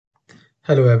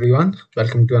Hello everyone,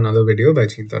 welcome to another video by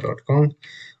Cheenta.com.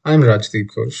 I'm Rajdeep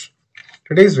Ghosh.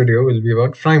 Today's video will be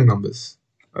about prime numbers,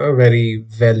 a very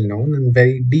well-known and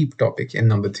very deep topic in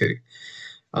number theory.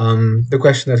 The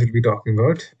question that we'll be talking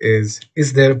about is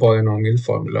there a polynomial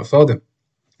formula for them?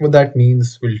 What that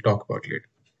means, we'll talk about later.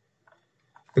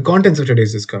 The contents of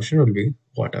today's discussion will be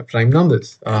what are prime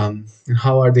numbers? And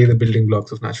how are they the building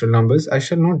blocks of natural numbers? I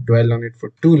shall not dwell on it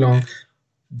for too long.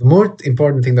 The more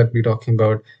important thing that we're talking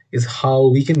about is how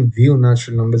we can view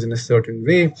natural numbers in a certain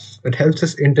way that helps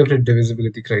us interpret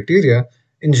divisibility criteria,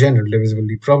 in general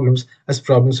divisibility problems, as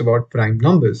problems about prime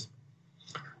numbers.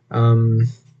 The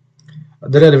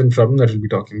relevant problem that we'll be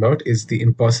talking about is the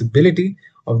impossibility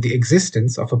of the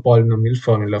existence of a polynomial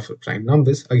formula for prime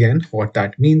numbers. Again, what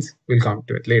that means, we'll come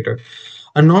to it later.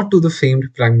 A nod to the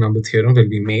famed prime number theorem will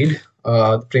be made.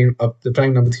 The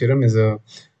prime number theorem is a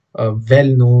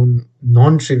well-known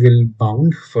non-trivial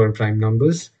bound for prime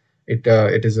numbers. It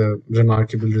is a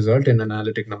remarkable result in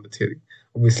analytic number theory.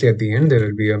 Obviously, at the end, there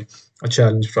will be a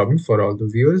challenge problem for all the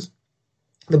viewers.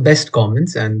 The best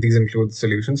comments, and these include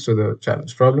solutions to the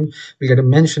challenge problem, will get a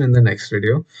mention in the next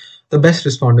video. The best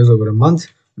responders over a month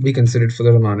will be considered for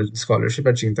the Ramanujan Scholarship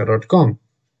at Cheenta.com.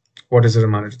 What is a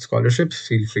Ramanujan Scholarship?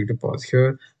 Feel free to pause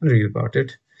here and read about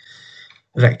it.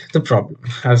 Right, the problem.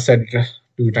 I've said it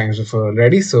 2 times before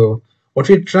already. So what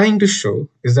we're trying to show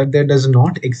is that there does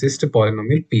not exist a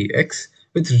polynomial px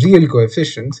with real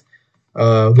coefficients.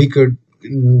 We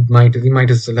might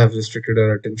as well have restricted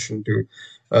our attention to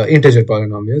integer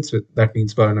polynomials. That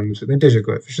means polynomials with integer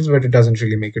coefficients, but it doesn't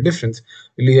really make a difference.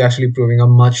 We're actually proving a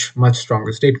much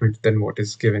stronger statement than what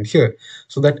is given here.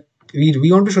 So that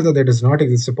we want to show that there does not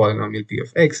exist a polynomial p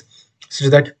of x, such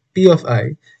that p of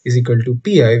I is equal to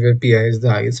pi, where pi is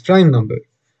the highest prime number.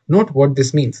 Note what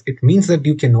this means. It means that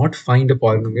you cannot find a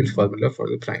polynomial formula for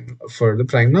the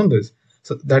prime numbers.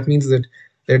 So that means that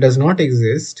there does not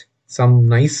exist some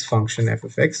nice function f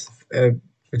of x,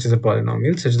 which is a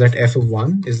polynomial, such that f of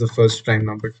 1 is the first prime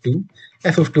number 2,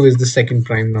 f of 2 is the second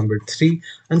prime number 3,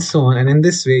 and so on. And in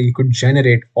this way, you could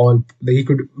you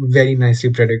could very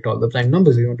nicely predict all the prime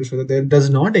numbers. You want to show that there does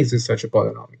not exist such a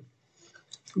polynomial.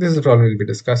 This is the problem we'll be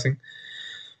discussing.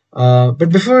 But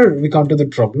before we come to the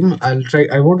problem,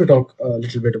 I want to talk a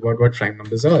little bit about what prime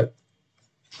numbers are.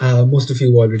 Most of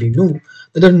you already know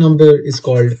that a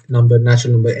natural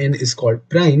number n is called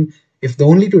prime if the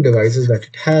only 2 divisors that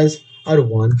it has are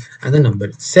 1 and the number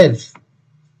itself.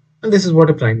 And this is what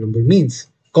a prime number means.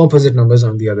 Composite numbers,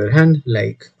 on the other hand,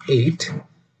 like 8,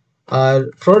 are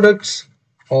products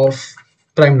of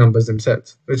prime numbers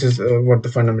themselves, which is what the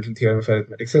fundamental theorem of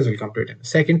arithmetic says. We'll come to it in a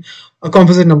second. A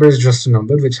composite number is just a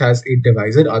number which has a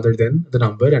divisor other than the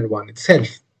number and 1 itself.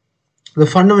 The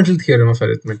fundamental theorem of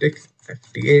arithmetic,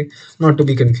 FTA, not to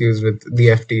be confused with the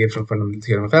FTA from fundamental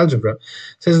theorem of algebra,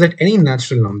 says that any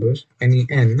natural number, any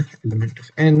n, element of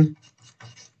n,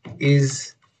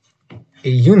 is a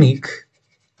unique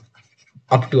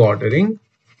up to ordering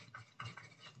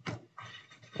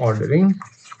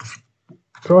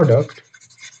product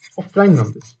of prime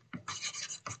numbers.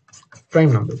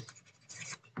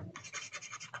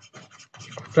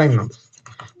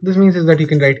 This means is that you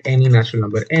can write any natural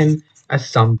number n as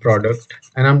some product,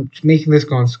 and I'm making this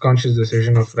conscious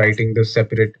decision of writing the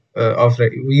separate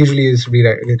usually is to be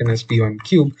written as p1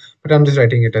 cube, but I'm just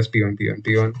writing it as p1, p1,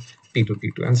 p1, p2,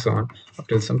 p2, and so on up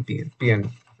till some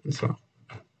pn, and so on.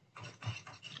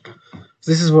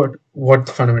 So this is what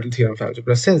the fundamental theorem of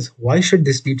algebra says. Why should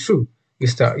this be true? You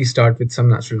start with some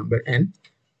natural number n.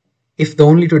 If the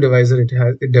only 2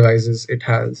 divisors it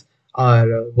has are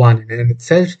 1 and n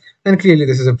itself, then clearly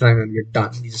this is a prime and we're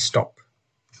done. We just stop.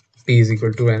 P is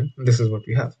equal to n. This is what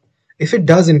we have. If it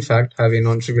does in fact have a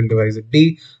non-trivial divisor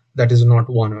d that is not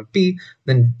 1 or p,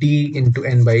 then d into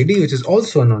n by d, which is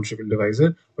also a non-trivial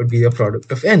divisor, would be a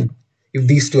product of n. If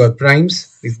these 2 are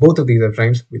primes, if both of these are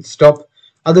primes, we'll stop.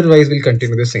 Otherwise, we'll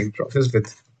continue the same process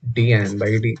with d and n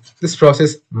by d. This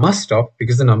process must stop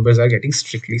because the numbers are getting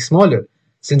strictly smaller.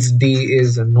 Since d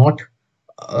is not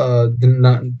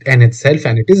n itself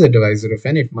and it is a divisor of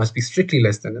n, it must be strictly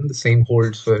less than n. The same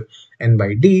holds for n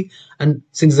by d. And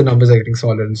since the numbers are getting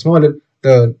smaller and smaller,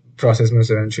 the process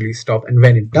must eventually stop. And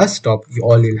when it does stop,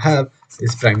 all you'll have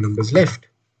is prime numbers left.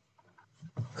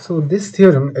 So this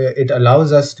theorem, it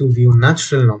allows us to view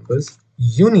natural numbers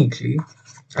uniquely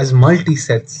as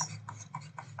multisets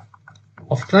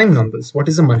of prime numbers. What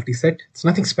is a multiset? It's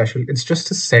nothing special. It's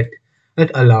just a set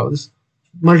that allows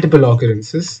multiple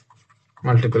occurrences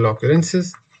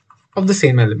of the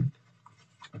same element.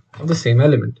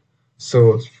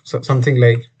 So something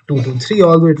like 2 to 3,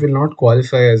 although it will not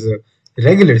qualify as a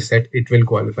regular set, it will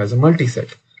qualify as a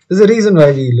multiset. There's a reason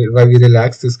why we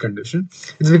relax this condition.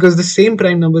 It's because the same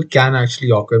prime number can actually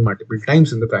occur multiple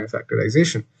times in the prime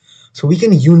factorization. So we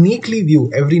can uniquely view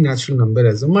every natural number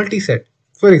as a multiset.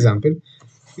 For example,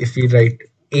 if we write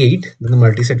 8, then the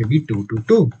multiset will be 2, 2,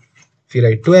 2. If we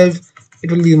write 12,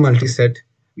 it will be a multiset.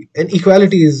 And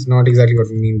equality is not exactly what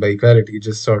we mean by equality,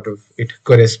 just sort of it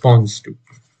corresponds to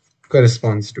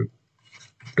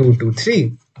 2, 2,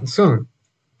 3, and so on.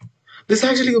 This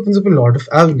actually opens up a lot of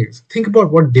avenues. Think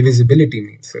about what divisibility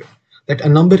means here. That a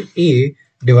number A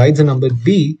divides a number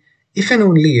B if and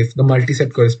only if the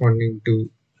multiset corresponding to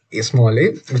a small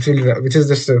a, which is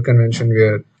just a convention we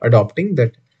are adopting,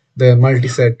 that the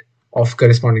multiset of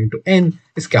corresponding to n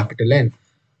is capital N.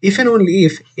 If and only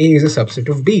if A is a subset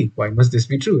of B. Why must this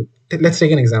be true? Let's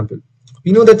take an example.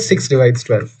 We know that 6 divides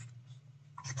 12.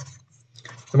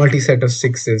 The multiset of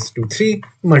 6 is 2, 3.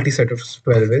 The multiset of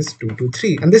 12 is 2, 2,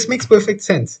 3. And this makes perfect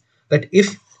sense. That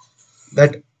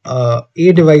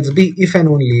A divides B if and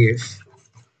only if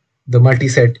the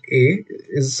multiset A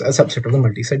is a subset of the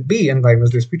multiset B. And why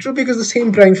must this be true? Because the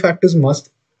same prime factors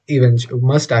must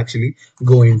actually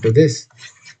go into this.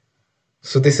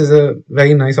 So this is a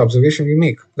very nice observation we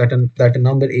make, that a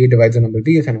number A divides a number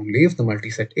B if and only if the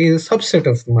multiset A is a subset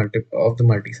of the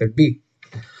multiset B.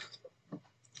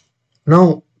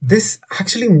 Now, this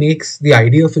actually makes the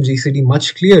idea of a GCD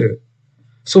much clearer.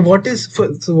 So what does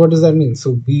that mean?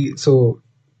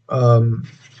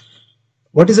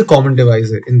 What is a common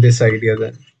divisor in this idea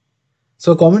then?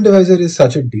 So a common divisor is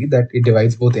such a D that it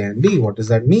divides both A and B. What does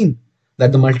that mean?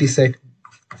 That the multiset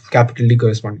capital D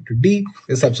corresponding to D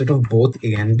is a subset of both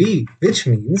A and B, which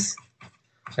means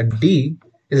that D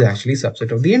is actually a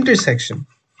subset of the intersection.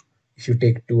 If you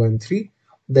take 2 and 3,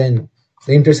 then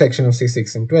the intersection of say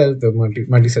 6 and 12, the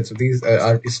multisets of these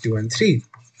is 2 and 3.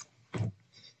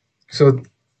 So,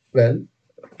 well,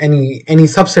 any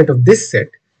subset of this set,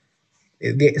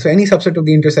 so any subset of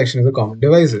the intersection is a common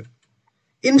divisor.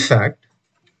 In fact,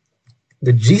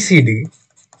 the GCD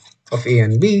of A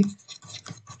and B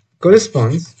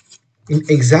corresponds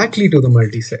exactly to the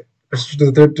multiset,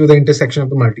 to the intersection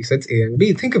of the multisets A and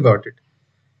B. Think about it.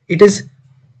 It is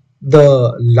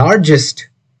the largest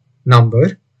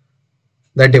number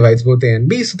that divides both A and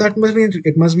B, so that must mean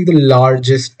it must be the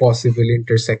largest possible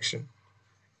intersection.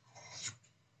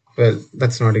 Well,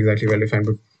 that's not exactly well defined,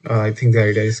 but I think the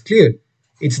idea is clear.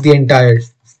 It's the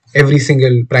every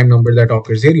single prime number that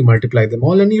occurs here, you multiply them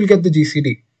all and you'll get the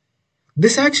GCD.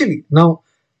 This actually, now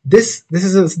this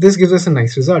gives us a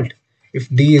nice result. If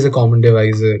D is a common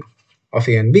divisor of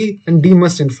A and B, then D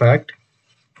must in fact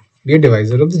be a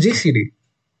divisor of the GCD.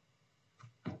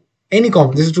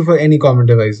 This is true for any common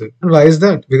divisor. And why is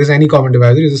that? Because any common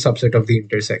divisor is a subset of the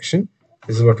intersection.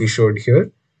 This is what we showed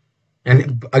here.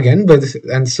 And again,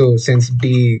 so since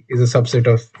D is a subset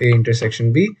of A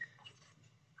intersection B,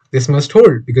 this must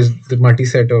hold because the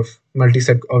multiset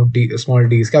of D, small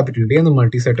d is capital D, and the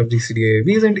multiset of GCD A and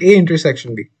B is an A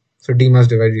intersection B. So D must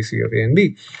divide GCD of A and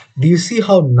B. Do you see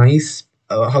how nice,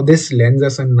 how this lends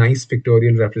us a nice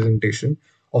pictorial representation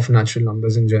of natural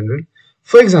numbers in general?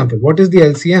 For example, what is the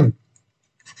LCM?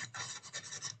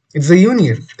 It's the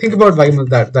union. Think about why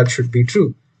that should be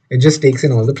true. It just takes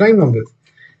in all the prime numbers.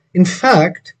 In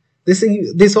fact,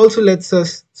 this also lets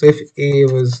us, so if A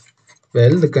was,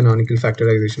 well, the canonical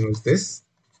factorization was this,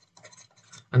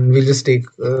 and we'll just take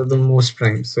the most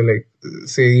primes. So like,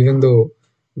 say, even though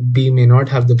B may not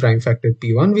have the prime factor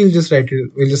P1, we'll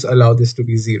just allow this to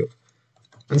be 0,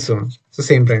 and so on. So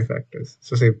same prime factors.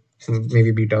 So say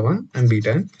maybe beta 1 and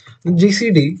beta n. The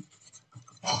GCD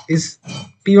is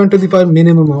P1 to the power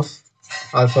minimum of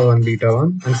alpha 1, beta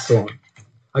 1, and so on.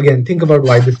 Again, think about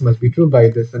why this must be true by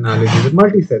this analogy with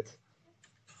multisets.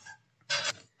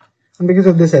 And because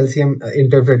of this LCM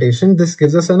interpretation, this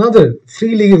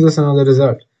freely gives us another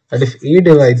result. That if A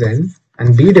divides n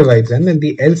and B divides n, then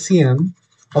the LCM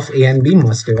of A and B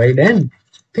must divide n.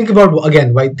 Think about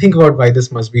why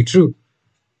this must be true.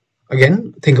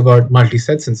 Again, think about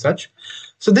multisets and such.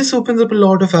 So this opens up a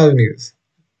lot of avenues.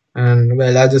 And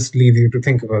well, I'll just leave you to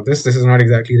think about this. This is not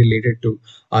exactly related to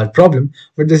our problem,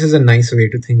 but this is a nice way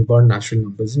to think about natural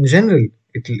numbers in general.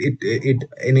 It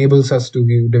enables us to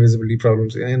view divisibility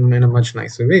problems in a much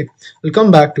nicer way. We'll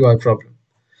come back to our problem.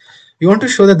 We want to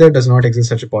show that there does not exist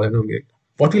such a polynomial.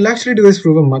 What we'll actually do is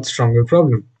prove a much stronger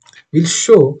problem. We'll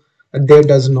show that there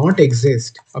does not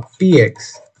exist a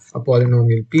px, a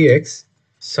polynomial px,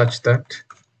 such that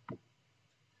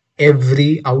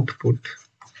every output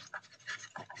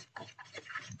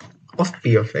of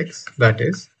p of x, that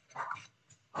is,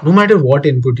 no matter what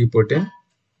input you put in,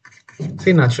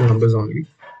 say natural numbers only,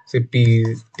 say p,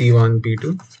 p1,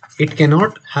 p2, it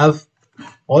cannot have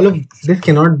all of this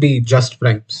cannot be just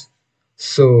primes.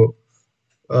 So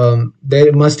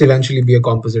there must eventually be a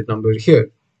composite number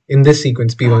here. In this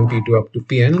sequence, P1, P2 up to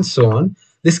Pn and so on,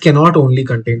 this cannot only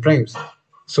contain primes.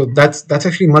 So that's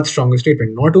actually a much stronger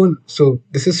statement. So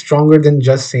this is stronger than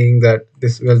just saying that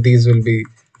this this will be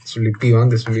P1,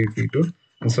 this will be P2,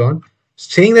 and so on.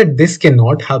 Saying that this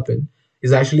cannot happen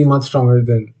is actually much stronger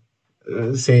than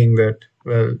saying that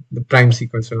the prime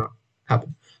sequence will not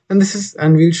happen.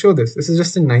 And we'll show this. This is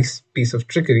just a nice piece of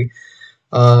trickery.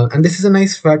 And this is a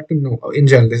nice fact to know. In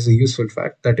general, this is a useful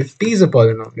fact that if P is a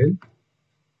polynomial,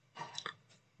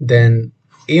 then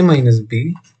A minus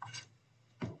B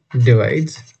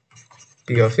divides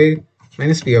P of A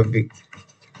minus P of B.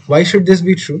 Why should this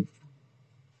be true?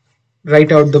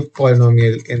 Write out the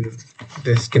polynomial in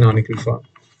this canonical form.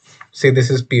 Say this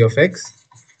is P of X,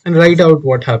 and write out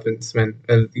what happens when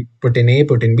you put in A,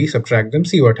 put in B, subtract them,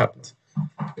 see what happens.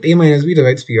 A minus B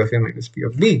divides P of A minus P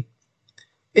of B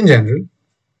in general.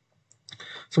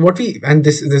 So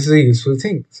this is a useful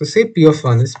thing. So say P of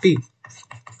 1 is P.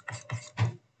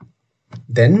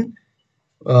 Then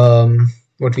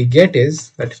what we get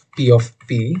is that P of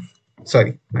P,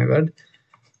 sorry, my bad,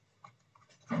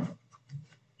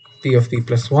 P of P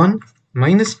plus 1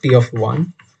 minus P of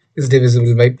 1 is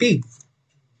divisible by P.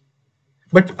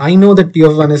 But I know that P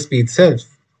of 1 is P itself.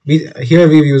 Here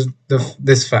we've used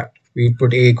this fact. We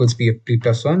put A equals P of P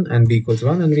plus 1 and B equals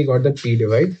 1, and we got that P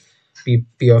divides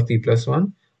P of P plus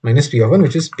 1 minus P of 1,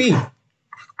 which is P.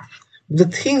 The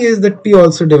thing is that P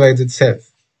also divides itself.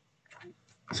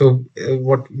 So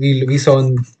what we saw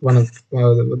in one of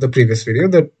the previous video,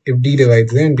 that if D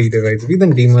divides A and D divides B,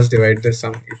 then D must divide the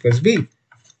sum A plus B.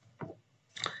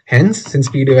 Hence, since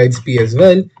P divides P as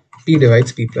well, P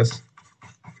divides P plus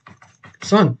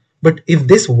 1. But if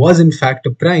this was in fact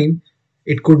a prime,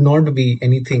 it could not be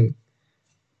anything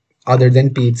other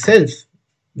than P itself.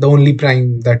 The only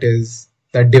prime that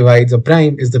divides a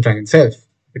prime is the prime itself.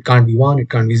 It can't be 1, it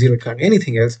can't be 0, it can't be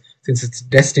anything else. Since it's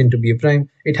destined to be a prime,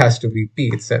 it has to be P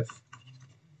itself.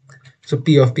 So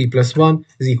P of P plus 1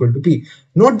 is equal to P.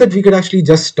 Note that we could actually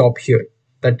just stop here.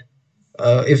 That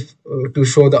to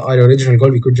show our original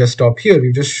goal, we could just stop here.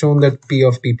 We've just shown that P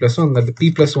of P plus 1, that the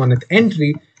P plus 1th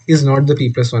entry is not the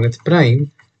P plus 1th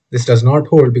prime. This does not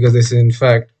hold because this is in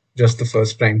fact just the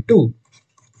first prime 2.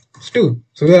 It's 2.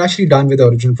 So we're actually done with the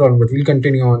original problem, but we'll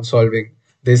continue on solving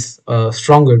this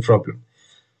stronger problem.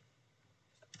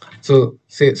 So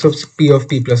P of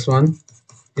P plus 1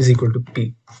 is equal to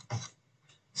P.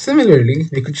 Similarly,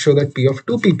 we could show that P of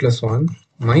 2P plus 1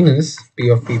 minus P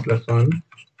of P plus 1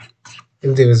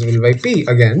 is divisible by P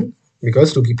again,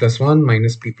 because 2P plus 1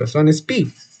 minus P plus 1 is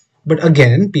P. But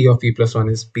again, P of P plus 1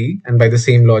 is P, and by the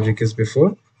same logic as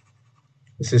before,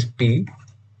 this is P.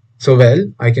 So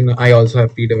I also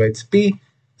have P divides P.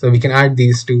 So we can add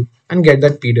these two and get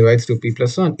that P divides 2P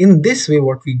plus 1. In this way,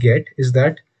 what we get is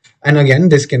that, and again,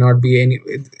 this cannot be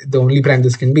the only prime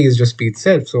this can be is just P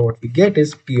itself. So what we get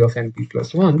is P of NP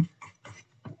plus 1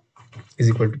 is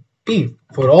equal to P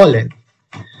for all n.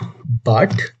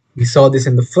 But we saw this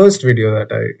in the first video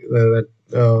that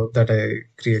I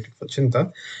created for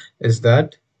Cheenta, is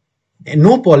that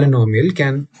no polynomial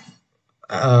can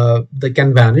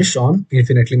vanish on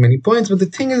infinitely many points. But the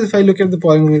thing is, if I look at the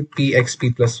polynomial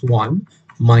pxp plus 1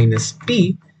 minus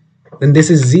p, then this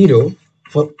is 0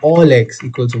 for all x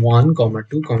equals 1,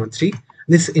 2, 3.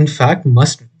 This in fact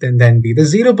must then be the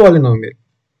 0 polynomial.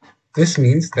 This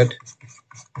means that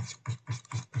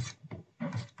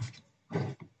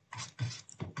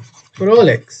for all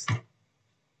x,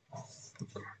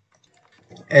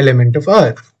 element of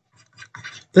R.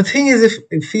 The thing is,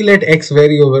 if we let x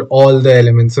vary over all the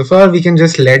elements of R, we can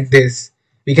just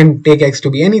we can take x to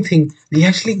be anything. We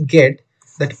actually get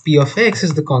that p of x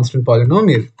is the constant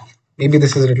polynomial. Maybe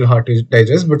this is a little hard to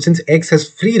digest, but since x has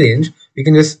free range, we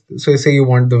can just, so say you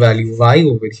want the value y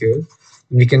over here,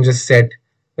 we can just set,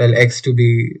 x to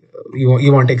be, you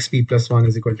want xp plus 1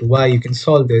 is equal to y. You can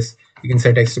solve this. You can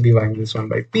set x to be y minus 1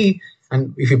 by p,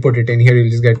 and if you put it in here, you'll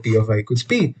just get p of y equals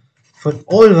p for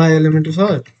all y element of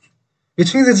R,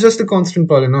 which means it's just a constant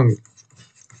polynomial.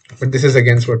 But this is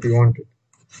against what we wanted.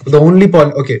 The only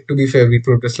okay, to be fair, we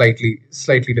proved a slightly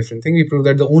different thing. We proved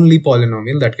that the only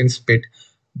polynomial that can spit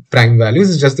prime values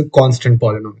is just the constant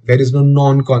polynomial. There is no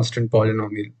non-constant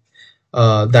polynomial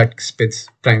that spits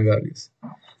prime values.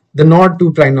 The not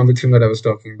to prime number theorem that I was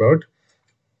talking about.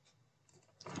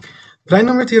 Prime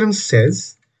number theorem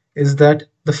says is that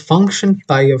the function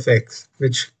pi of x,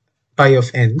 which pi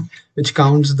of n, which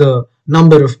counts the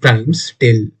number of primes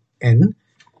till n,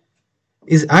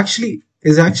 is actually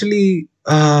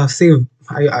say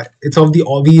it's of the,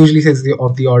 we usually say it's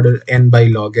of the order n by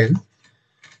log n.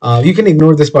 You can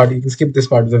ignore this part. You can skip this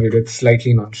part of the video. It's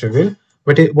slightly non-trivial.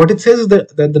 But what it says is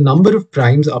that the number of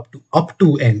primes up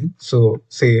to n. So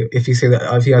say if you say that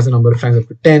if he has a number of primes up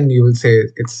to 10, you will say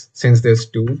it's since there's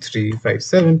 2, 3, 5,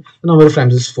 7. The number of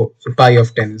primes is 4. So pi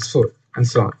of 10 is 4, and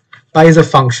so on. Pi is a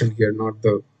function here, not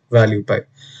the value pi.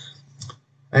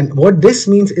 And what this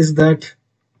means is that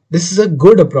this is a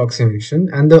good approximation,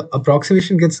 and the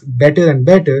approximation gets better and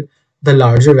better the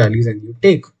larger values n you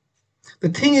take. The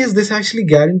thing is, this actually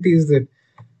guarantees that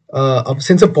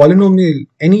since a polynomial,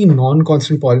 any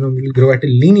non-constant polynomial will grow at a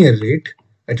linear rate,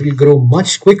 it will grow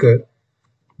much quicker,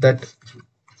 that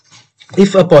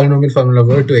if a polynomial formula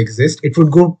were to exist, it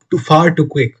would go far too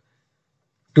quick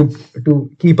to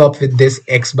keep up with this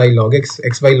x by log x.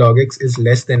 X by log x is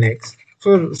less than x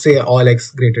for, say, all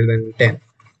x greater than 10.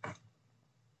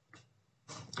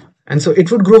 And so it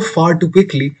would grow far too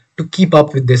quickly to keep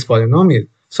up with this polynomial.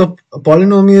 So a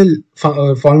polynomial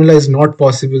formula is not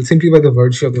possible simply by the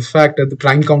virtue of the fact that the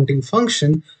prime counting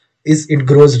function it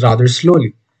grows rather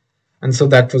slowly. And so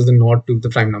that was the nod to the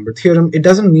prime number theorem. It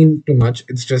doesn't mean too much.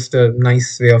 It's just a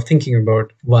nice way of thinking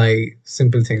about why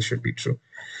simple things should be true.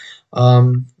 A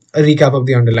recap of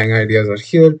the underlying ideas are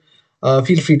here.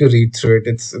 Feel free to read through it.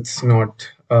 It's not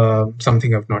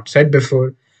something I've not said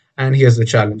before. And here's the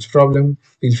challenge problem.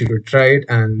 Feel free to try it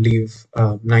and leave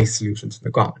nice solutions in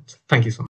the comments. Thank you so much.